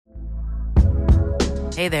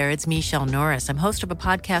Hey there, it's Michelle Norris. I'm host of a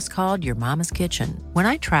podcast called Your Mama's Kitchen. When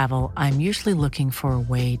I travel, I'm usually looking for a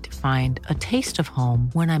way to find a taste of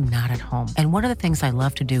home when I'm not at home. And one of the things I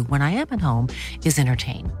love to do when I am at home is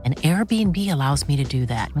entertain. And Airbnb allows me to do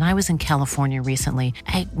that. When I was in California recently,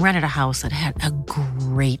 I rented a house that had a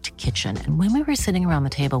great kitchen. And when we were sitting around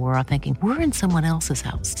the table, we were all thinking, we're in someone else's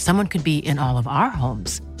house. Someone could be in all of our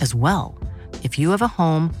homes as well. If you have a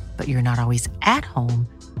home, but you're not always at home,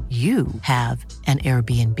 you have an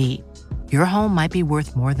Airbnb. Your home might be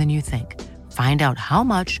worth more than you think. Find out how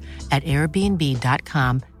much at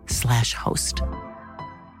airbnb.com/host.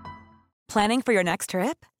 Planning for your next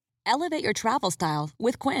trip? Elevate your travel style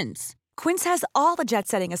with Quince. Quince has all the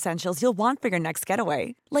jet-setting essentials you'll want for your next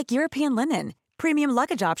getaway, like European linen, premium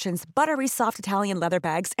luggage options, buttery soft Italian leather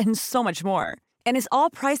bags, and so much more. And is all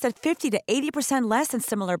priced at 50 to 80% less than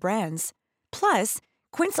similar brands. Plus,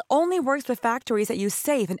 Quince only works with factories that use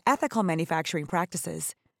safe and ethical manufacturing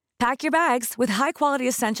practices. Pack your bags with high-quality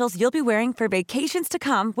essentials you'll be wearing for vacations to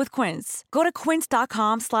come with Quince. Go to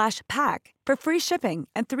quince.com/pack for free shipping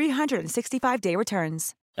and 365-day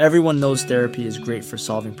returns. Everyone knows therapy is great for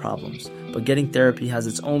solving problems, but getting therapy has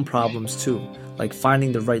its own problems too, like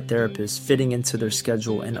finding the right therapist, fitting into their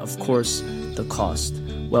schedule, and of course, the cost.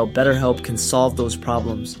 Well, BetterHelp can solve those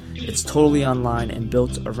problems. It's totally online and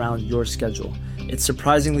built around your schedule. It's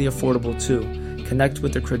surprisingly affordable too. Connect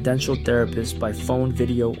with a credentialed therapist by phone,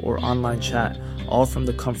 video, or online chat, all from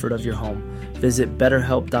the comfort of your home. Visit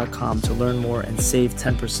BetterHelp.com to learn more and save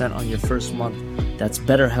 10% on your first month. That's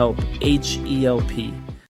BetterHelp, H-E-L-P.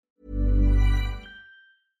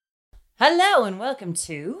 Hello and welcome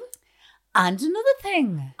to And Another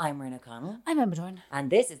Thing. I'm Ryan O'Connell. I'm Emma Dorn.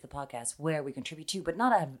 And this is the podcast where we contribute to, but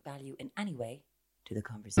not add value in any way, to the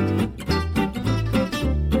conversation.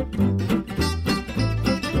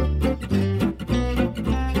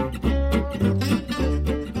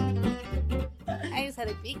 I just had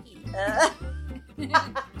a biggie.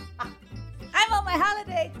 I'm on my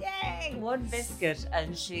holiday. Yay! One biscuit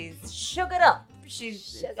and she's shook it up.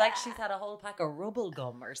 She's like she's had a whole pack of rubble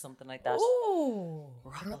gum or something like that. Ooh,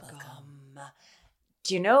 Rubble gum.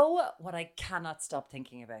 Do you know what I cannot stop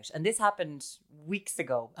thinking about? And this happened weeks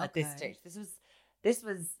ago at this stage. This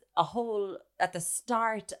was a whole at the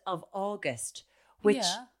start of August, which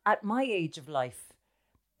at my age of life,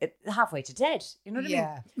 halfway to dead. You know what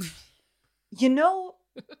I mean? You know,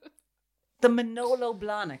 the Manolo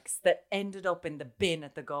Blahniks that ended up in the bin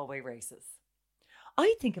at the Galway races.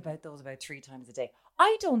 I think about those about 3 times a day.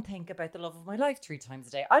 I don't think about the love of my life 3 times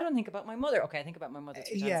a day. I don't think about my mother. Okay, I think about my mother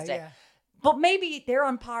 3 times a day. But maybe they're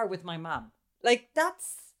on par with my mom. Like,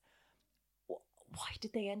 that's... Why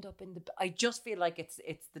did they end up in the... I just feel like it's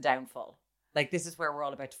the downfall. Like, this is where we're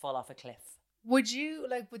all about to fall off a cliff. Would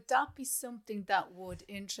that be something that would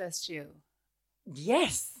interest you?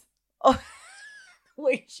 Yes. Oh, the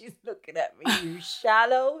way she's looking at me, you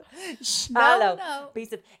shallow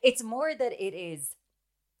piece of... It's more that it is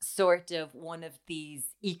sort of one of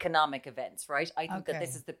these economic events, right? I think that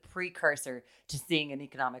this is the precursor to seeing an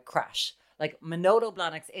economic crash. Like Manolo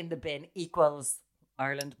Blahniks in the bin equals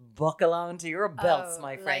Ireland, buckle on to your belts,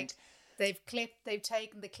 my friend. Like they've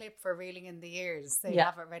taken the clip for reeling in the ears. They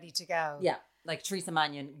have it ready to go. Yeah. Like Theresa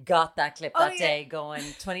Mannion got that clip that day going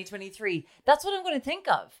 2023. That's what I'm going to think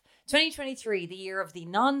of. 2023, the year of the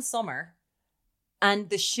non-summer and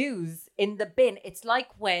the shoes in the bin. It's like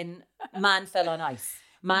when Man fell on ice.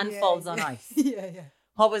 Man falls on ice. Yeah.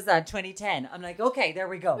 What was that? 2010. I'm like, okay, there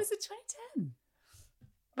we go. Was it 2010?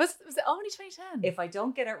 Was it only 2010? If I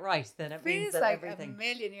don't get it right, then it means that like everything... a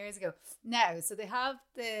million years ago. Now, so they have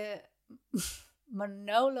the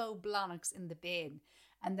Manolo Blahniks in the bin,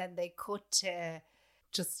 and then they cut to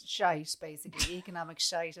just shite, basically, economic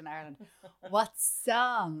shite in Ireland. What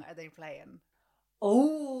song are they playing?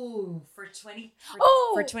 For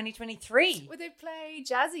 2023. Would they play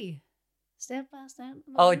Jazzy? Step by step.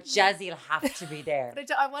 Oh, Jazzy will have to be there. But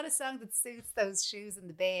I want a song that suits those shoes in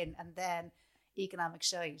the bin and then economic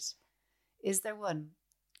shite. Is there one?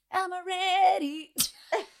 Am I ready?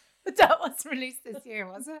 That was released this year,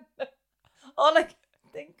 was it? All I can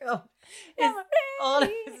think of is all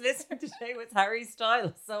I was listening to today was Harry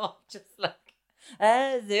Styles. So I'm just like,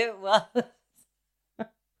 as it was.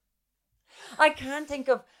 I can't think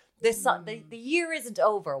of this song. The year isn't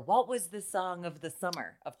over. What was the song of the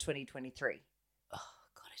summer of 2023? Oh,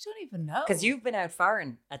 God, I don't even know. Because you've been out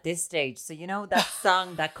foreign at this stage. So you know that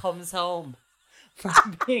song that comes home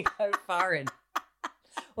from being out foreign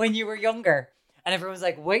when you were younger. And everyone's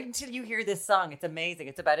like, wait until you hear this song. It's amazing.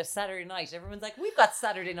 It's about a Saturday night. Everyone's like, we've got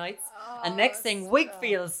Saturday nights. And next thing,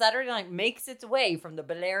 Wigfield's Saturday night makes its way from the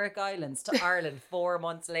Balearic Islands to Ireland 4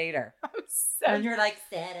 months later. I was so, And you're like,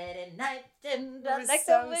 Saturday night, and I it was like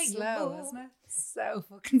so the way slow, you move. wasn't it? So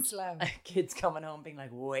fucking slow. Kids coming home being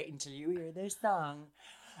like, wait until you hear this song.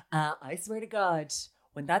 I swear to God,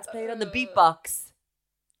 when that's played on the beatbox,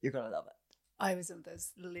 you're going to love it. I was one of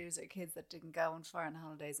those loser kids that didn't go on foreign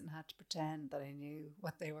holidays and had to pretend that I knew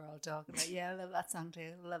what they were all talking about. Yeah, I love that song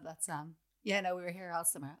too. I love that song. Yeah, no, we were here all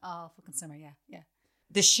summer. All fucking summer, yeah.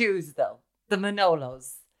 The shoes, though, the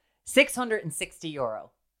Manolos, €660.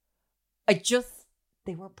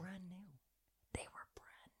 They were brand new.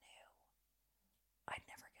 I'd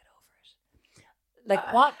never get over it.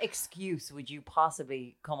 Like, what excuse would you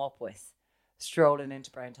possibly come up with strolling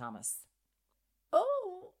into Brown Thomas?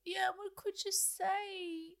 Oh, yeah, well, could you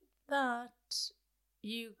say that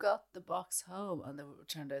you got the box home and it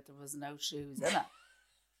turned out there was no shoes in it?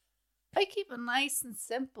 I keep it nice and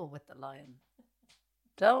simple with the line.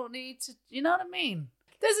 Don't need to, you know what I mean?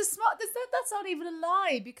 That's not even a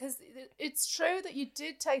lie, because it's true that you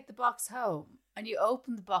did take the box home and you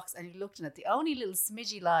opened the box and you looked in it. The only little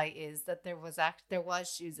smidgy lie is that there was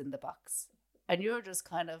shoes in the box, and you're just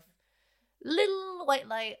kind of little white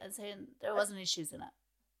lie and saying there wasn't any shoes in it.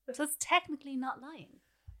 So it's technically not lying.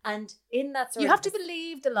 And in that sort You of... have to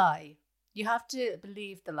believe the lie. You have to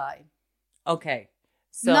believe the lie. Okay.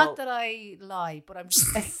 So Not that I lie, but I'm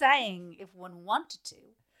just saying if one wanted to,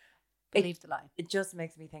 believe the lie. It just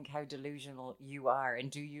makes me think how delusional you are.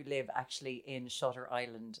 And do you live actually in Shutter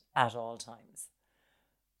Island at all times?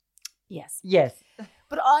 Yes. Yes.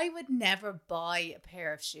 But I would never buy a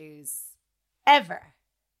pair of shoes ever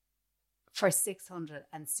for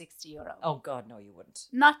 €660. Oh, God, no, you wouldn't.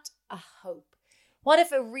 Not a hope. What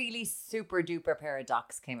if a really super duper pair of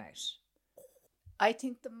Docs came out? I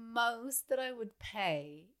think the most that I would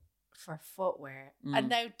pay for footwear, and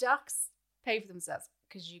now Docs pay for themselves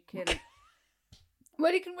because you can,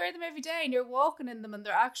 well, you can wear them every day and you're walking in them and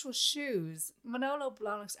they're actual shoes. Manolo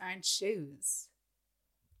Blahniks aren't shoes.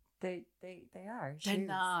 They are. They're shoes.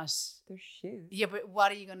 not. They're shoes. Yeah, but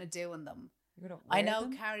what are you going to do in them? You're gonna I wear know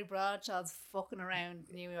them? Carrie Bradshaw's fucking around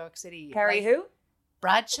New York City. Carrie who?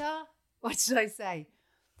 Bradshaw? What did I say?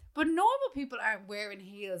 But normal people aren't wearing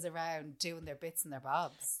heels around doing their bits and their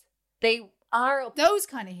bobs. They are. Those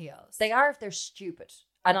kind of heels. They are if they're stupid.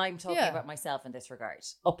 And I'm talking Yeah. about myself in this regard.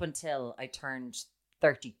 Up until I turned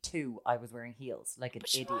 32, I was wearing heels like an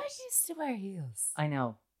But idiot. I used to wear heels. I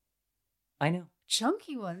know.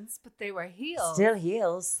 Chunky ones, but they were heels. Still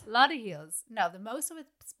heels. A lot of heels. Now, the most I would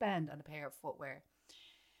spend on a pair of footwear,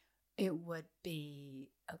 it would be,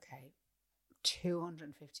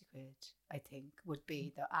 250 quid, I think, would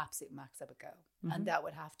be the absolute max I would go. Mm-hmm. And that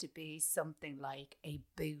would have to be something like a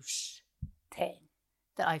boot thing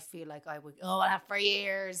that I feel like I would, I'll have for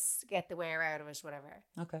years, get the wear out of it, whatever.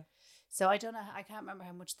 Okay. So I don't know, I can't remember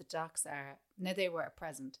how much the Docs are. Now they were at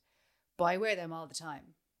present, but I wear them all the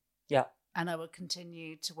time. Yeah. And I will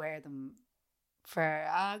continue to wear them for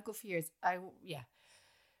a good few years.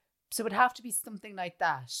 So it would have to be something like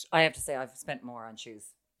that. I have to say, I've spent more on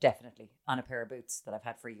shoes, definitely, on a pair of boots that I've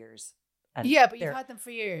had for years. And Yeah, but you've had them for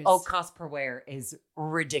years. Oh, cost per wear is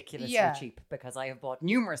ridiculously Yeah. cheap, because I have bought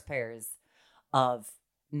numerous pairs of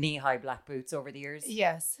knee-high black boots over the years.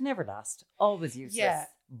 Yes. Never last. Always useless. Yeah.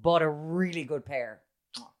 Bought a really good pair.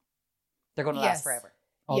 They're going to last Yes. forever.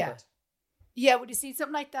 All Yeah. good. Yeah, would you see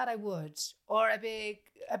something like that? I would. Or a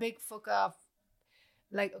big fuck off.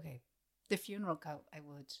 Like, the funeral coat, I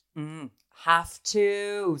would. Have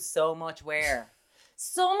to. So much wear.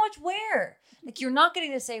 So much wear. Like, you're not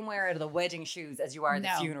getting the same wear out of the wedding shoes as you are the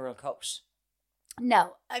No. funeral coat.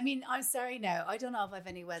 No, I mean, I'm sorry now. I don't know if I have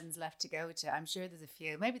any weddings left to go to. I'm sure there's a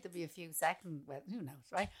few. Maybe there'll be a few second weddings. Who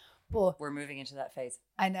knows, right? But We're moving into that phase.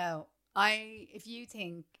 I know. If you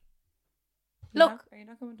think, Are you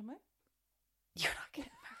not going to mine? you're not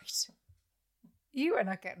getting married. You are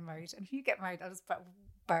not getting married. And if you get married, I'll just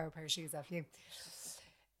borrow a pair of shoes off you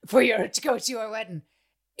to go to your wedding.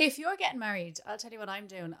 If you're getting married, I'll tell you what I'm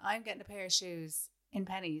doing. I'm getting a pair of shoes in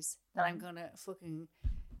pennies that I'm going to fucking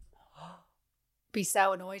be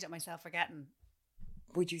so annoyed at myself for getting.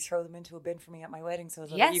 Would you throw them into a bin for me at my wedding so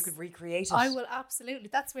that Yes. you could recreate it? I will absolutely.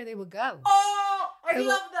 That's where they will go. Oh, I will-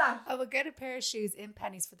 love that. I will get a pair of shoes in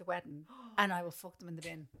pennies for the wedding and I will fuck them in the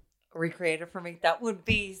bin. Recreate it for me. That would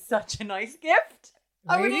be such a nice gift.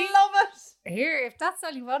 I would Really? love it. Here, if that's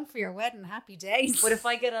all you want for your wedding, happy days. But if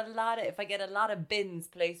I get a lot of bins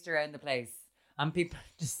placed around the place and people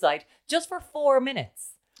decide just for 4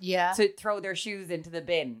 minutes yeah. to throw their shoes into the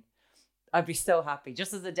bin, I'd be so happy,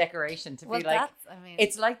 just as a decoration to be like,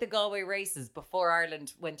 it's like the Galway races before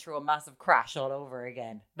Ireland went through a massive crash all over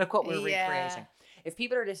again. Look what we're Yeah. recreating. If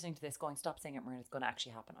people are listening to this going, stop saying it, Maria, it's going to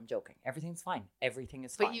actually happen. I'm joking. Everything's fine. Everything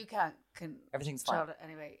is fine. But you can't Everything's control fine. it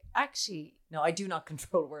anyway. Actually, No, I do not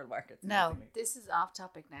control world markets. no, this is off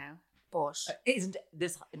topic now. But Isn't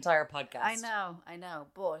this entire podcast? I know.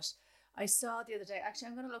 But I saw the other day. Actually,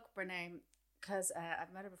 I'm going to look up her name because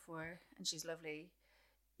I've met her before and she's lovely.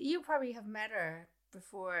 You probably have met her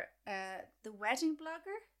before. The wedding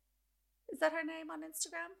blogger. Is that her name on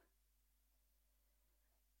Instagram?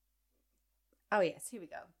 Oh, yes. Here we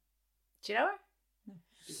go. Do you know her?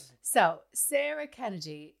 So, Sarah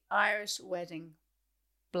Kennedy, Irish wedding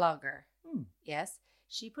blogger. Yes.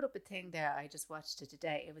 She put up a thing there. I just watched it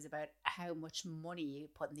today. It was about how much money you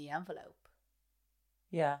put in the envelope.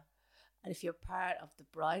 Yeah. And if you're part of the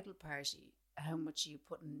bridal party, how much you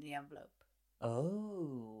put in the envelope.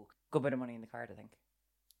 Oh. Good bit of money in the card, I think.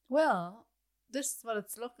 Well, this is what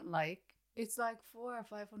it's looking like. It's like 400 or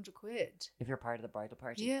 500 quid. If you're part of the bridal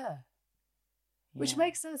party. Yeah. Which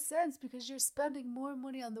makes no sense because you're spending more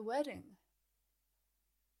money on the wedding.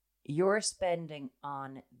 You're spending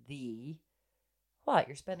on the... What?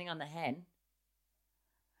 You're spending on the hen?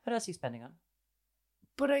 What else are you spending on?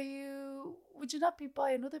 But would you not be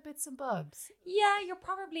buying other bits and bobs? Yeah, you're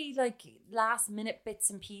probably like last minute bits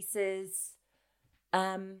and pieces.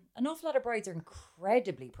 An awful lot of brides are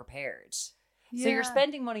incredibly prepared. Yeah. So you're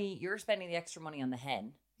spending the extra money on the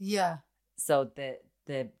hen. Yeah. So the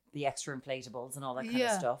extra inflatables and all that kind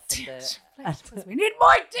of stuff. And we need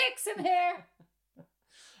more dicks in here.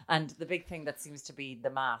 And the big thing that seems to be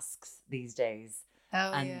the masks these days.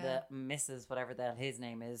 Oh, and yeah. the Mrs. whatever the hell his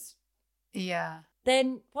name is. Yeah.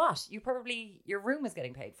 Then what? Your room is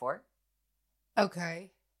getting paid for.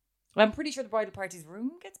 Okay. I'm pretty sure the bridal party's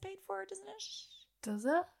room gets paid for, doesn't it? Does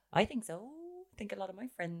it? I think so. I think a lot of my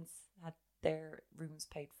friends had their rooms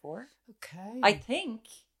paid for. Okay. I think.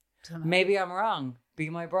 Dunno. Maybe I'm wrong. Be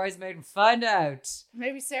my bridesmaid and find out.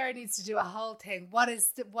 Maybe Sarah needs to do a whole thing. What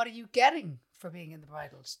are you getting for being in the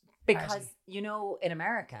bridal Because, party? in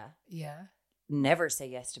America, Yeah. never say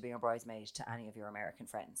yes to being a bridesmaid to any of your American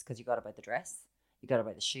friends because you got to buy the dress, you got to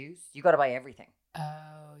buy the shoes, you got to buy everything.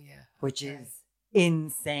 Oh, yeah. Which Okay. is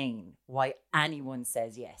insane why anyone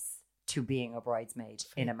says yes to being a bridesmaid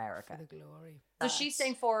in America. For the glory. So she's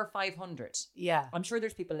saying 400 or 500. Yeah. I'm sure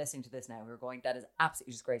there's people listening to this now who are going, that is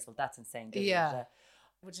absolutely disgraceful. That's insane. Yeah.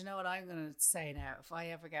 But you know what I'm going to say now? If I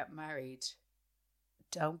ever get married,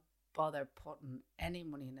 don't bother putting any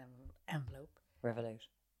money in an envelope. Revolut.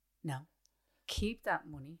 No. Keep that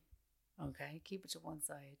money, okay? Keep it to one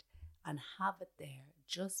side and have it there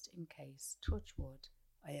just in case, touch wood,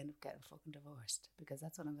 I end up getting fucking divorced because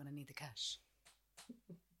that's when I'm going to need the cash.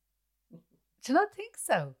 Do you not think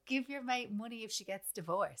so? Give your mate money if she gets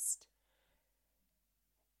divorced.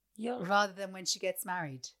 Rather than when she gets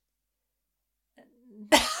married.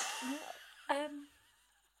 I'm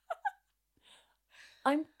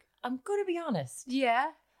going to be honest.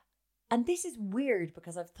 Yeah. And this is weird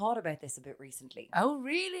because I've thought about this a bit recently. Oh,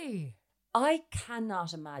 really? I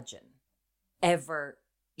cannot imagine ever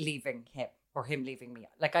leaving him or him leaving me.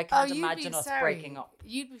 Like, I can't imagine us breaking up.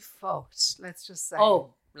 You'd be fucked, let's just say.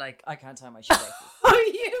 Oh, like, I can't tie my shoelaces.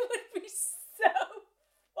 Oh, you would be so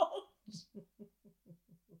fucked.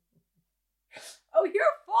 Oh, you're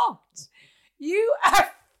fucked. You are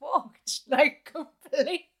fucked. Like,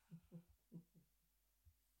 completely.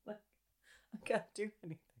 Like, I can't do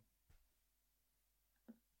anything.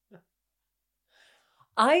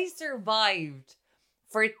 I survived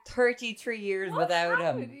for 33 years without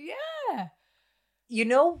him. Yeah. You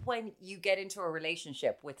know when you get into a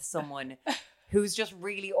relationship with someone who's just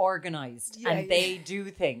really organized and they do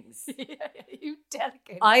things. Yeah, you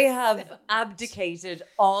delicate. I have abdicated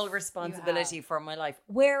all responsibility for my life.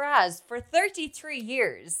 Whereas for 33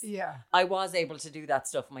 years, I was able to do that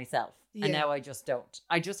stuff myself. Yeah. And now I just don't.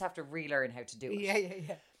 I just have to relearn how to do it.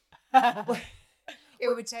 Yeah.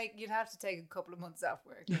 You'd have to take a couple of months off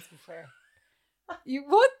work, let's be fair. You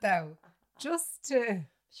would though. Just to...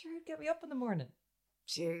 Sure, you'd get me up in the morning.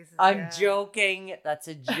 Jesus. I'm joking. That's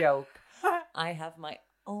a joke. I have my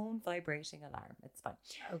own vibrating alarm. It's fine.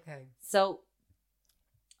 Okay. So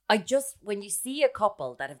when you see a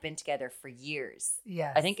couple that have been together for years,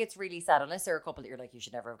 I think it's really sad, unless they're a couple that you're like, you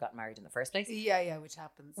should never have gotten married in the first place. Yeah, which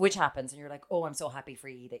happens. Which happens, and you're like, oh, I'm so happy for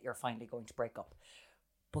you that you're finally going to break up.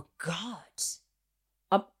 But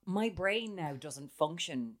God, my brain now doesn't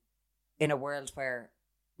function in a world where,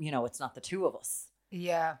 it's not the two of us.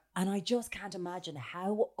 Yeah. And I just can't imagine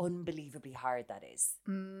how unbelievably hard that is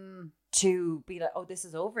to be like, oh, this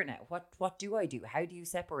is over now. What do I do? How do you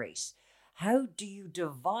separate? How do you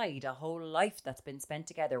divide a whole life that's been spent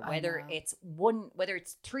together? Whether it's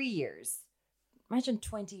 3 years. Imagine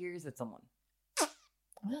 20 years with someone.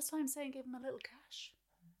 Well, that's why I'm saying give him a little cash.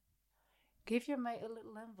 Give your mate a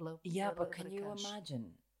little envelope. Yeah, but can you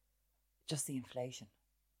imagine just the inflation?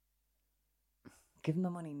 Give them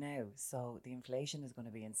the money now, so the inflation is going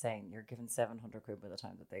to be insane. You're given 700 quid by the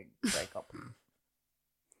time that they break up.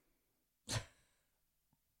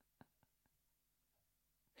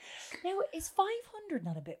 Now, is 500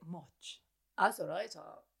 not a bit much? That's what I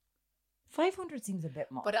thought. 500 seems a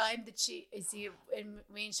bit much. But I'm the cheap. You see, in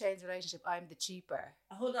me and Shane's relationship, I'm the cheaper.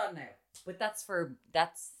 Hold on now. But that's for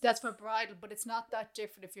bridal, but it's not that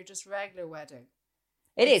different if you're just regular wedding.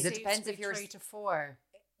 It is. It depends if you're 3 to 4.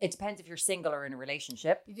 It depends if you're single or in a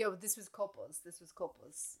relationship. Yeah, but this was couples.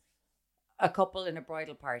 A couple in a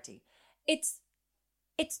bridal party. It's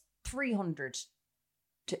 300.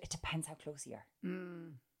 It depends how close you are.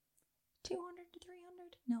 200 to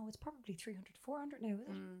 300? No, it's probably 300 to 400 now, is it?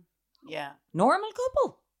 Yeah. Normal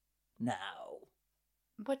couple? No.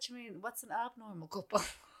 What do you mean? What's an abnormal couple?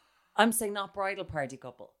 I'm saying not bridal party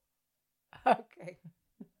couple. Okay.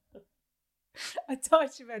 I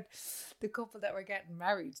thought you meant the couple that were getting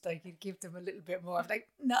married. Like, you'd give them a little bit more. Like,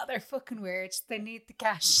 no, they're fucking weird. They need the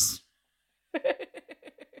cash.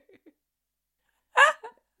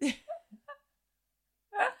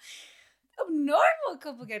 A normal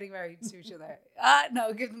couple getting married to each other.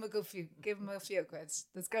 No, give them a good few. Give them a few quid.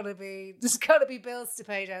 There's gotta be bills to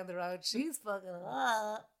pay down the road. She's fucking.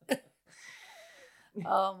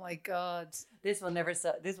 Oh my God. This one never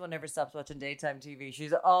stops watching daytime TV.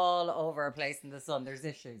 She's all over a place in the sun. There's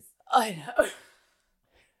issues. I know.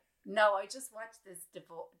 No, I just watched this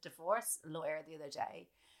divorce lawyer the other day,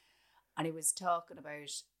 and he was talking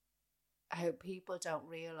about how people don't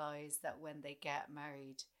realise that when they get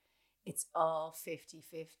married, it's all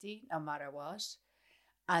 50-50, no matter what.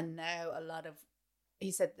 And now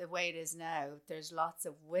he said the way it is now, there's lots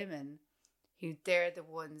of women who they're the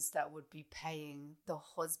ones that would be paying the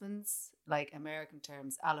husbands, like American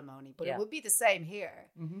terms, alimony. But it would be the same here.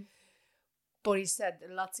 Mm-hmm. But he said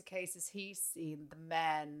in lots of cases he's seen the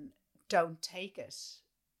men don't take it.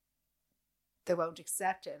 They won't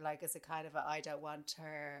accept it, like as a kind of I don't want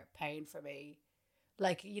her paying for me.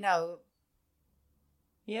 Like,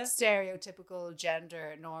 stereotypical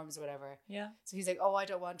gender norms or whatever. Yeah. So he's like, oh, I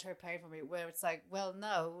don't want her paying for me. Where it's like, well,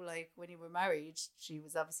 no, like when you were married, she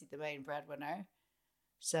was obviously the main breadwinner.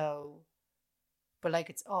 So, but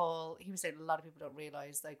like it's all, he was saying a lot of people don't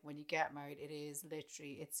realise, like when you get married, it is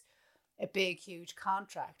literally, it's a big, huge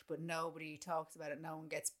contract, but nobody talks about it. No one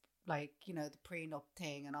gets like, the prenup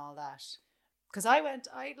thing and all that. Because I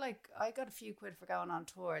got a few quid for going on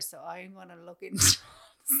tour, so I'm going to look into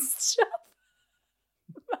stuff.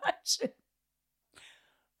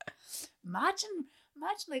 Imagine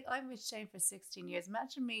like I'm with Shane for 16 years.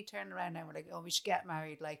 Imagine me turning around now and we're like, oh, we should get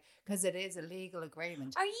married, like, because it is a legal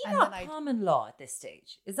agreement. Are you not common law at this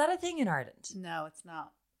stage? Is that a thing in Ireland? No, it's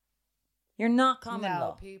not. You're not common law?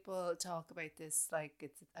 No, people talk about this like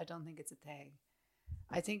I don't think it's a thing.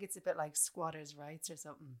 I think it's a bit like squatters' rights or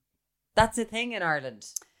something. That's a thing in Ireland.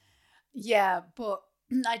 Yeah, but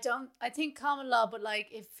I think common law, but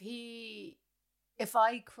like if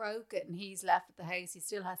I croak it and he's left at the house, he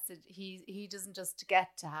still has to, he doesn't just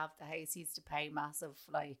get to have the house, he has to pay massive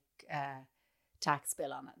like tax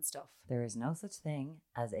bill on it and stuff. There is no such thing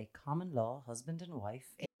as a common law husband and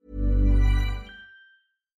wife.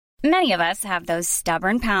 Many of us have those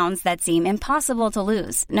stubborn pounds that seem impossible to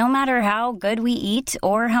lose, no matter how good we eat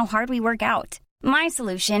or how hard we work out. My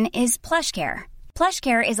solution is PlushCare.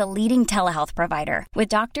 PlushCare is a leading telehealth provider with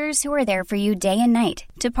doctors who are there for you day and night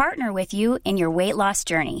to partner with you in your weight loss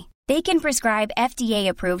journey. They can prescribe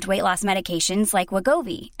FDA-approved weight loss medications like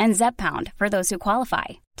Wegovy and Zepbound for those who qualify.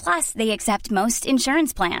 Plus, they accept most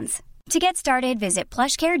insurance plans. To get started, visit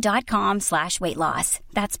plushcare.com/weightloss.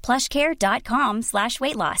 That's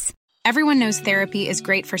plushcare.com/weightloss. Everyone knows therapy is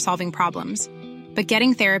great for solving problems, but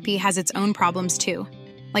getting therapy has its own problems too,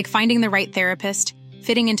 like finding the right therapist,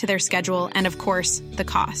 fitting into their schedule, and of course, the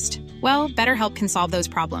cost. Well, BetterHelp can solve those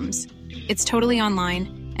problems. It's totally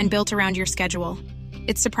online and built around your schedule.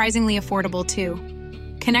 It's surprisingly affordable too.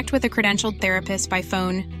 Connect with a credentialed therapist by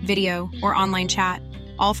phone, video, or online chat,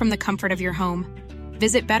 all from the comfort of your home.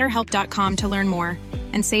 Visit BetterHelp.com to learn more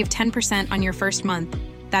and save 10% on your first month.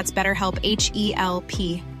 That's BetterHelp,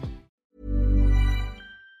 H-E-L-P.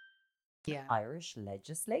 Yeah. Irish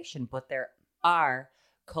legislation, but there are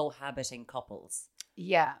cohabiting couples.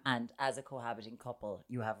 Yeah. And as a cohabiting couple,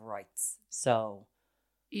 you have rights. So...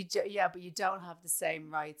 but you don't have the same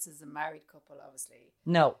rights as a married couple, obviously.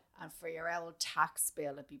 No. And for your old tax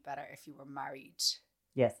bill, it'd be better if you were married.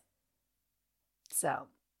 Yes. So,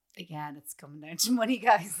 again, it's coming down to money,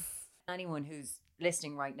 guys. Anyone who's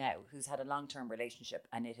listening right now who's had a long-term relationship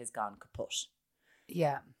and it has gone kaput.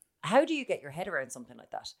 Yeah. How do you get your head around something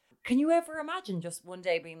like that? Can you ever imagine just one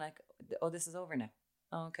day being like, oh, this is over now?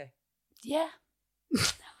 Oh, okay. Yeah.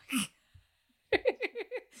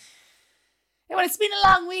 Well, it's been a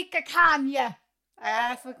long week. I can, yeah.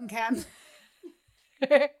 I fucking can. I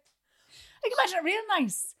can imagine it real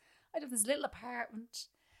nice. I'd have this little apartment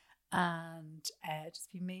and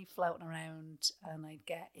just be me floating around, and I'd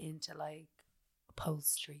get into like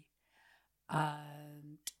upholstery,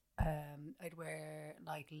 and I'd wear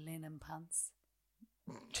like linen pants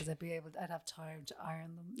because I'd have time to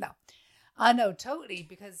iron them. No, I know totally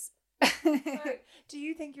because. Do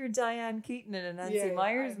you think you're Diane Keaton in a Nancy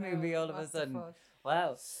Myers movie all of a sudden?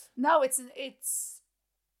 Wow. No, it's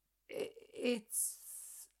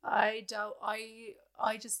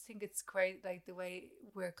I just think it's great, like the way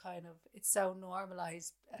we're kind of, it's so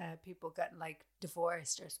normalized, people getting like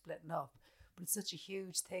divorced or splitting up, but it's such a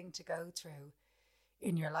huge thing to go through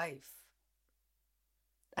in your life.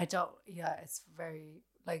 It's very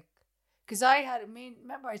like, because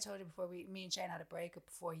remember I told you before, me and Shane had a breakup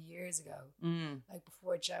 4 years ago, like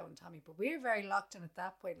before Joe and Tommy, but we were very locked in at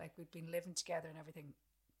that point, like we'd been living together and everything.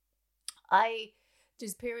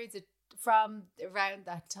 There's periods from around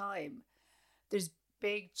that time, there's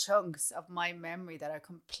big chunks of my memory that are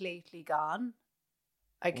completely gone.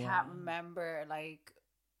 I can't remember, like,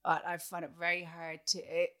 I find it very hard to,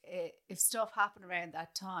 if stuff happened around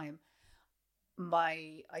that time,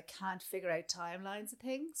 I can't figure out timelines of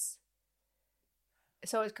things.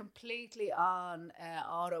 So it's completely on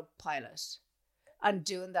autopilot and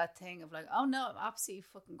doing that thing of like, oh no, I'm absolutely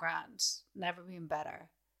fucking grand. Never been better.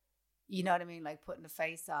 You know what I mean? Like putting the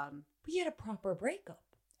face on. But you had a proper breakup.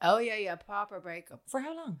 Oh yeah, proper breakup. For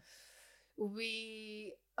how long?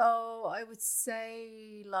 I would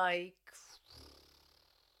say like,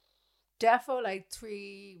 defo like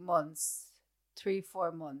 3 months,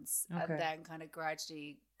 3-4 months. Okay. And then kind of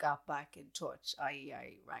gradually got back in touch.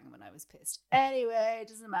 I rang him when I was pissed. Anyway, it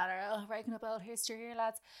doesn't matter. Oh, raking up old history here,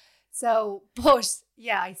 lads. So, but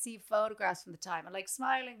yeah, I see photographs from the time and like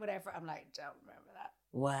smiling, whatever. I'm like, don't remember that.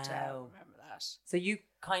 Wow. Don't remember that. So you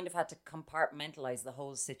kind of had to compartmentalize the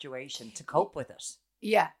whole situation to cope with it.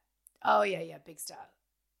 Yeah. Oh yeah, big style.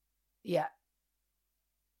 Yeah.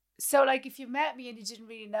 So like if you met me and you didn't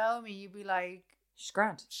really know me, you'd be like, she's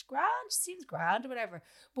grand, seems grand or whatever,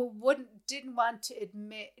 but didn't want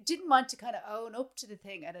to kind of own up to the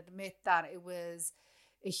thing and admit that it was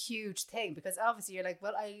a huge thing, because obviously you're like,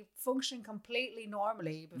 well, I functioned completely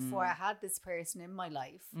normally before I had this person in my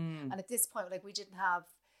life, and at this point, like, we didn't have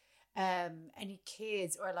any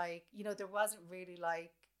kids, or like, you know, there wasn't really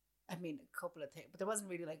like, I mean, a couple of things, but there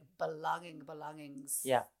wasn't really like belongings.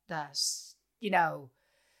 Yeah, that, you know,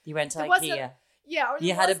 you went to IKEA. Yeah, or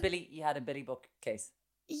you had a Billy bookcase.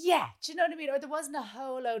 Yeah, do you know what I mean? Or there wasn't a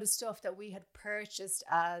whole load of stuff that we had purchased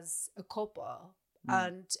as a couple,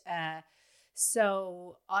 and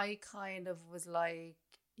so I kind of was like,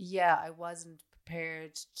 yeah, I wasn't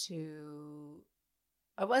in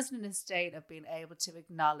a state of being able to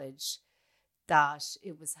acknowledge that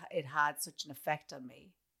it had such an effect on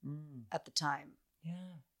me at the time.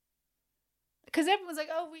 Yeah. Because everyone's like,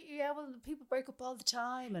 oh, well, people break up all the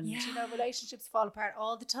time, and you know, relationships fall apart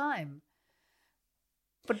all the time.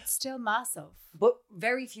 But it's still massive. But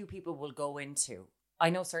very few people will go into. I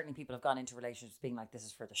know certainly people have gone into relationships being like, this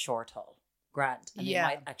is for the short haul, grand, and they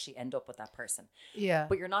might actually end up with that person. Yeah.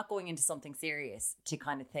 But you're not going into something serious to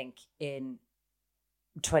kind of think in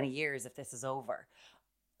 20 years if this is over.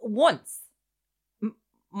 Once,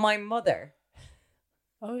 my mother,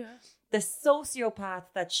 the sociopath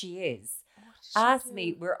that she is, asked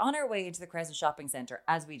me, we're on our way into the Crescent Shopping Centre,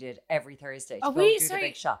 as we did every Thursday, to go do the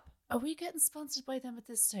big shop. Are we getting sponsored by them at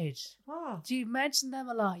this stage? Oh. Do you mention them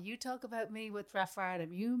a lot? You talk about me with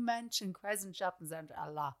Rathfarnham. You mention Crescent Shopping Centre a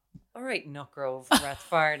lot. All right, Nutgrove,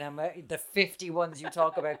 Rathfarnham, the 50 ones you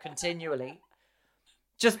talk about continually.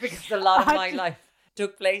 Just because a lot of my life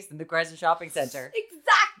took place in the Crescent Shopping Centre.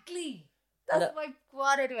 Exactly. That's my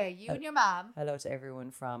quarter way. You and your mom. Hello to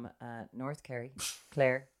everyone from North Kerry,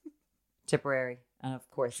 Clare, Tipperary, and of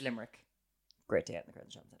course Limerick. Great day out in the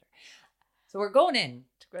Crescent Shopping Centre. So we're going in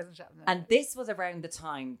to Crescent Shopping Centre. And this was around the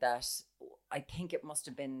time that I think it must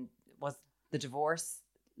have been, was the divorce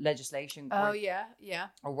legislation. Oh, yeah.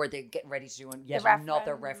 Or were they getting ready to do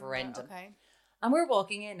another referendum? Okay. And we're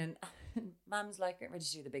walking in and Mom's like, getting ready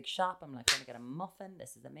to do the big shop. I'm like, going to get a muffin.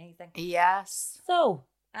 This is amazing. Yes. So,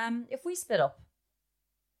 if we split up,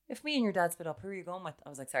 if me and your dad split up, who are you going with? I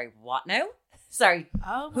was like, sorry, what now? Sorry.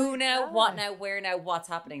 Oh, who now? God. What now? Where now? What's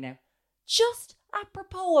happening now? Just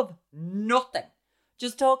apropos of nothing.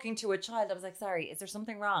 just talking to a child. I was like, sorry, is there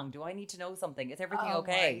something wrong? Do I need to know something? Is everything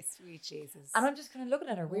okay? My sweet Jesus. And I'm just kind of looking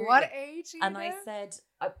at her weirdly. What age are you And now? I said,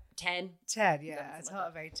 10. 10, yeah. I Something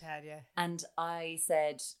thought like about 10, yeah. And I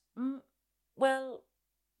said, well,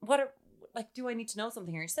 do I need to know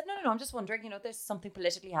something here? And she said, no, I'm just wondering, there's something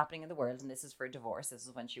politically happening in the world, and this is for divorce. This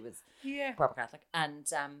is when she was proper Catholic.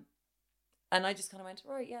 And I just kind of went,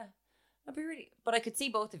 right, yeah, I'd be really, but I could see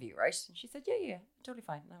both of you, right? And she said, yeah, totally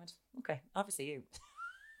fine. And I went, okay, obviously you.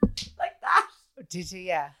 Like that. Did you?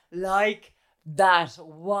 Yeah. Like that.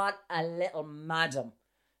 What a little madam.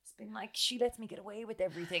 It's been like, she lets me get away with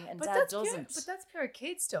everything, and Dad doesn't. But that's pure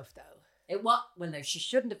kid stuff, though. Well, no, she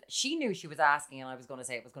shouldn't have. She knew she was asking, and I was going to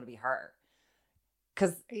say it was going to be her.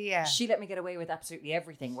 Because she let me get away with absolutely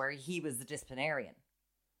everything, where he was the disciplinarian.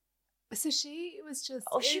 So she was just...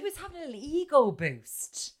 Oh, she was having a little ego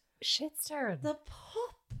boost. Shit stirring. The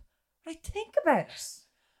pup. Like, think about it.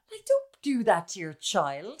 Like, don't do that to your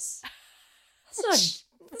child. That's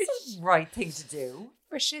not the right thing to do.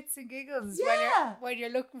 For shits and giggles. Yeah. When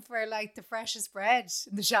you're looking for, like, the freshest bread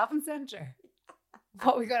in the shopping centre.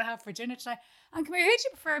 What we're going to have for dinner tonight. And come here, who do you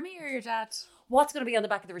prefer, me or your dad? What's going to be on the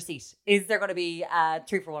back of the receipt? Is there going to be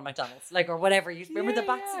 3-for-1 McDonald's? Like, or whatever. You remember the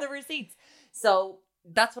backs of the receipts? So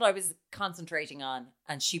that's what I was concentrating on.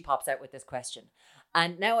 And she pops out with this question.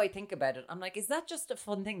 And now I think about it, I'm like, is that just a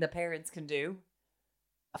fun thing that parents can do?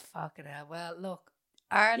 Fucking hell. Well, look,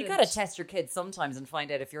 Ireland... You got to test your kids sometimes and find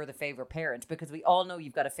out if you're the favourite parent, because we all know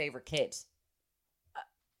you've got a favourite kid.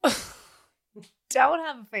 Don't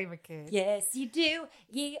have a favourite kid. Yes, you do.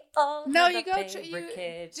 You all no, have you a go favorite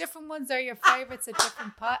kid. Different ones are your favourites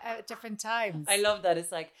at different times. I love that.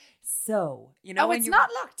 It's like, so, when it's not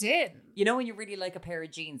locked in. When you really like a pair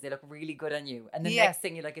of jeans, they look really good on you. And the next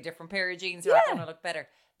thing you like a different pair of jeans, you're like, oh, no, look better.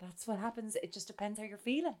 That's what happens. It just depends how you're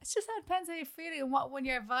feeling. It's just how it depends how you're feeling and when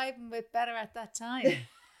you're vibing with better at that time. If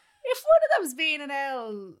one of them's being an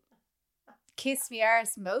L kiss me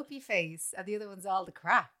arse mopey face and the other one's all the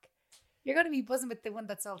crack, you're going to be buzzing with the one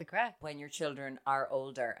that's all the crack. When your children are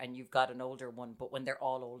older and you've got an older one, but when they're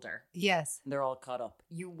all older. Yes. And they're all caught up.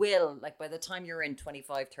 You will, like by the time you're in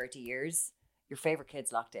 25, 30 years, your favourite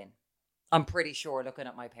kid's locked in. I'm pretty sure looking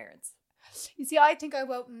at my parents. You see, I think I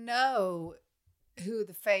won't know who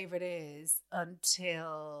the favourite is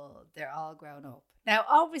until they're all grown up. Now,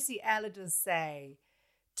 obviously, Ella does say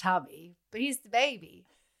Tommy, but he's the baby.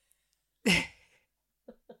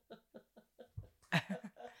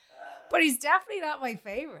 But he's definitely not my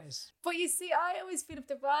favourite. But you see, I always feel if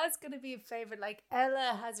there was going to be a favourite, like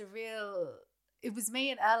Ella has it was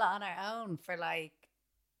me and Ella on our own for like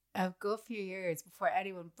a good few years before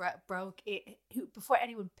anyone broke it, before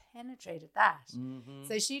anyone penetrated that. Mm-hmm.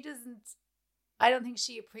 So I don't think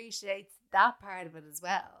she appreciates that part of it as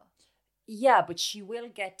well. Yeah, but she will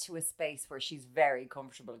get to a space where she's very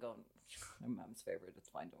comfortable going, my mom's favourite, it's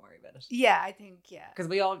fine, don't worry about it. Yeah, I think, yeah. Because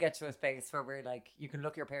we all get to a space where we're like, you can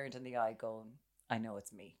look your parent in the eye going, I know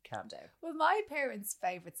it's me, calm down. Well, my parents'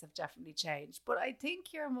 favourites have definitely changed, but I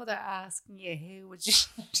think your mother asking you who would you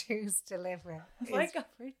choose to live with is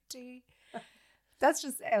pretty... That's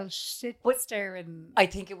just shit stirring. I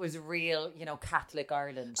think it was real, Catholic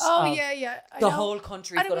Ireland. Oh, yeah. The whole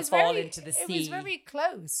country's going to fall into the sea. It was very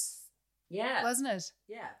close. Yeah. Wasn't it?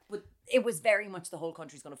 Yeah. But it was very much the whole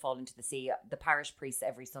country's going to fall into the sea. The parish priests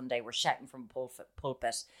every Sunday were shouting from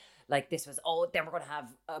pulpit. Like this was, then we're going to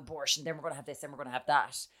have abortion, then we're going to have this, then we're going to have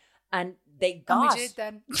that. And they got... And we did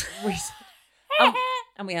then.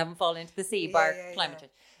 and we haven't fallen into the sea by climate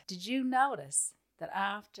change. Did you notice that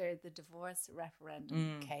after the divorce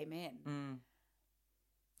referendum came in,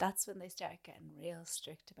 that's when they started getting real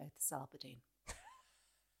strict about the Solpadine?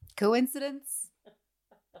 Coincidence?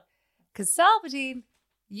 Because Solpadine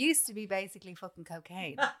used to be basically fucking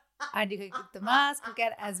cocaine. And the mass could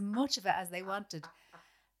get as much of it as they wanted.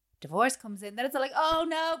 Divorce comes in, then it's like, oh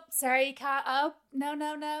no, sorry, you can't. Oh,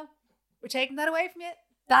 no. We're taking that away from you.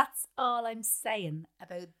 That's all I'm saying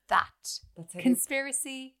about that.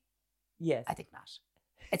 Conspiracy? Yes. I think not.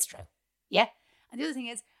 It's true. Yeah. And the other thing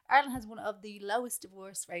is, Ireland has one of the lowest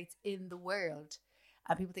divorce rates in the world.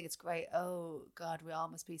 And people think it's great. Oh, God, we all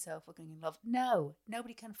must be so fucking in love. No,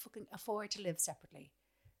 nobody can fucking afford to live separately.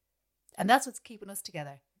 And that's what's keeping us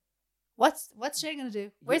together. What's Shane going to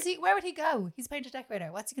do? Where would he go? He's a painter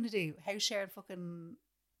decorator. What's he going to do? House share in fucking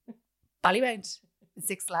Ballymount with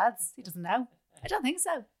 6 lads? He doesn't know. I don't think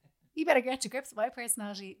so. You better get to grips with my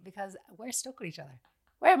personality because we're stuck with each other.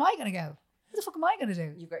 Where am I going to go? What the fuck am I going to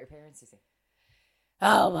do? You've got your parents, you see.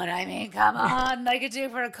 Oh, but I mean, come on. I could do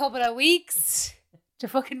for a couple of weeks to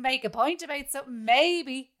fucking make a point about something,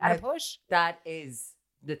 maybe, and a push. That is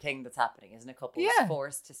the thing that's happening, isn't it? Couples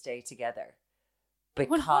forced to stay together.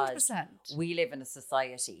 because 100%. we live in a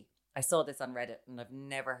society. I saw this on Reddit and I've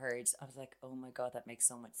never heard. I was like, oh my God, that makes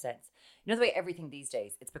so much sense. You know the way everything these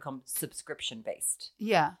days, it's become subscription based.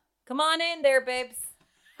 Yeah. Come on in there, babes.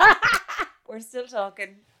 We're still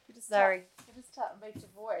talking. Sorry. We're just talking about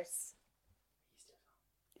divorce.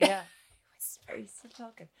 Yeah. We're still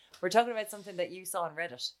talking. We're talking about something that you saw on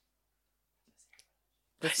Reddit.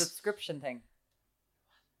 The subscription thing.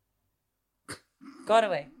 Gone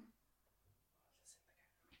away.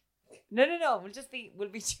 No. We'll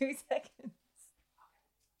be 2 seconds.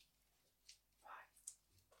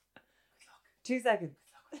 2 seconds.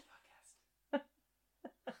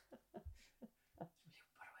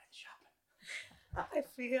 I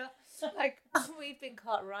feel like we've been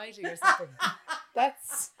caught riding or something.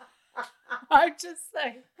 I'm just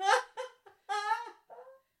saying.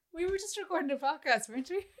 We were just recording a podcast, weren't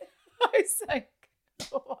we? I was like,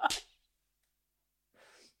 what?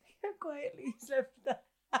 You quietly left the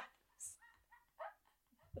house.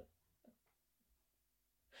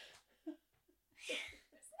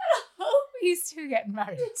 Oh, these two getting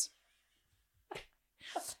married.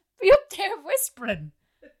 Be up there whispering.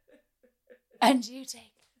 And you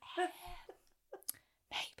take, baby,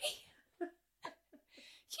 you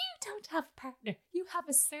don't have a partner. You have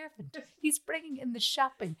a servant. He's bringing in the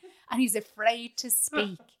shopping and he's afraid to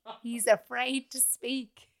speak. He's afraid to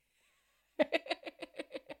speak.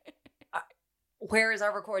 Where is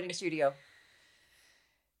our recording studio?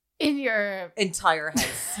 In your entire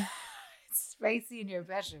house. It's spacey in your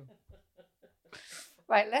bedroom.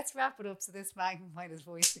 Right, let's wrap it up so this man can find his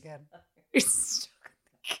voice again. He's stuck in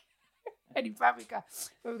the car. And he probably got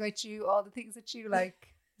you all the things that you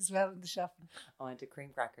like as well in the shopping. I went to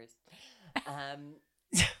cream crackers.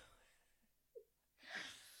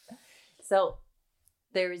 So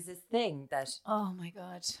there is this thing that... Oh my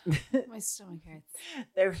God. My stomach hurts.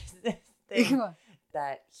 There is this thing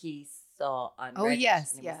that he saw on Reddit.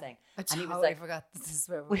 Yes, and yeah. was saying, I and he was totally like, forgot this is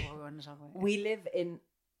where we want to talk about. We live in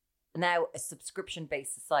now a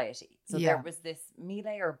subscription-based society. So there was this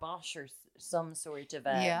Miele or Bosch or some sort of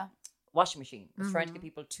washing machine was trying to get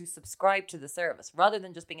people to subscribe to the service rather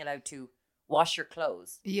than just being allowed to wash your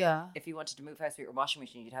clothes. Yeah. If you wanted to move house with your washing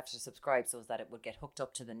machine, you'd have to subscribe so that it would get hooked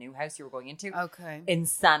up to the new house you were going into. Okay.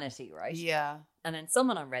 Insanity, right? Yeah. And then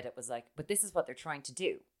someone on Reddit was like, but this is what they're trying to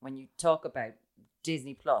do when you talk about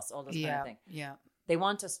Disney Plus, all this kind of thing. Yeah. They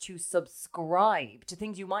want us to subscribe to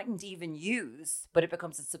things you mightn't even use, but it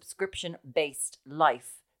becomes a subscription-based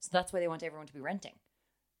life. So that's why they want everyone to be renting.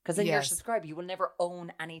 Because then you're subscribed. You will never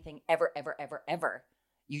own anything ever, ever, ever, ever.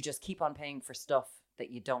 You just keep on paying for stuff that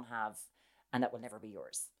you don't have and that will never be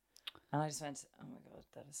yours. And I just went, oh my God,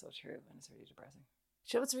 that is so true. And it's really depressing.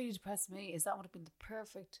 You know what's really depressed me is that would have been the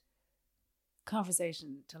perfect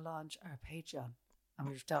conversation to launch our Patreon. And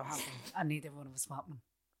we don't have one. And neither one of us want one.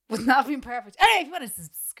 Would not have been perfect. Anyway, if you want to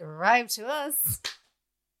subscribe to us,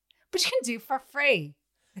 but you can do for free.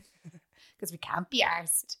 Because we can't be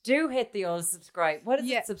arsed. Do hit the old subscribe. What is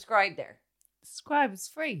it? Subscribe there. Subscribe is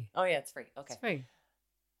free. Oh yeah, it's free. Okay. It's free.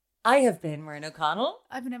 I have been Maureen O'Connell.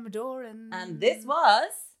 I've been Emma Doran. And this was...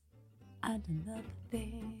 And Another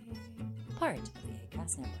Day. Part of the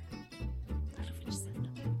Acast Network. I love you, Sandra.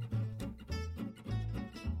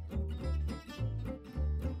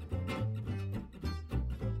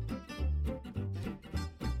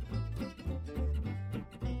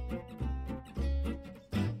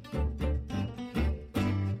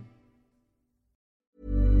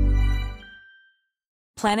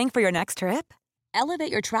 Planning for your next trip?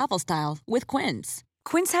 Elevate your travel style with Quince.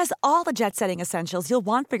 Quince has all the jet-setting essentials you'll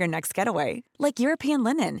want for your next getaway, like European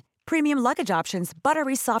linen, premium luggage options,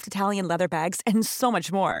 buttery soft Italian leather bags, and so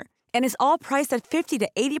much more. And is all priced at 50 to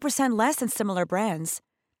 80% less than similar brands.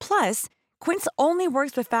 Plus, Quince only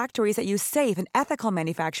works with factories that use safe and ethical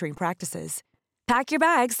manufacturing practices. Pack your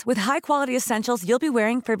bags with high-quality essentials you'll be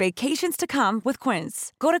wearing for vacations to come with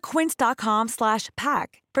Quince. Go to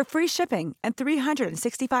quince.com/pack for free shipping and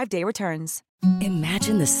 365-day returns.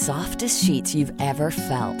 Imagine the softest sheets you've ever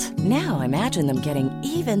felt. Now imagine them getting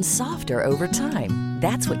even softer over time.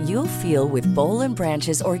 That's what you'll feel with Boll &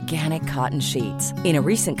 Branch's organic cotton sheets. In a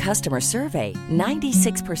recent customer survey,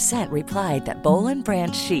 96% replied that Boll &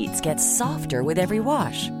 Branch sheets get softer with every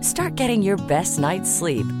wash. Start getting your best night's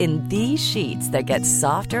sleep in these sheets that get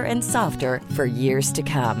softer and softer for years to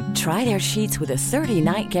come. Try their sheets with a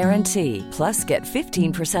 30-night guarantee. Plus, get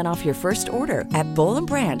 15% off your first order at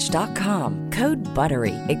bollandbranch.com. Code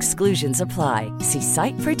BUTTERY. Exclusions apply. See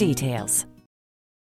site for details.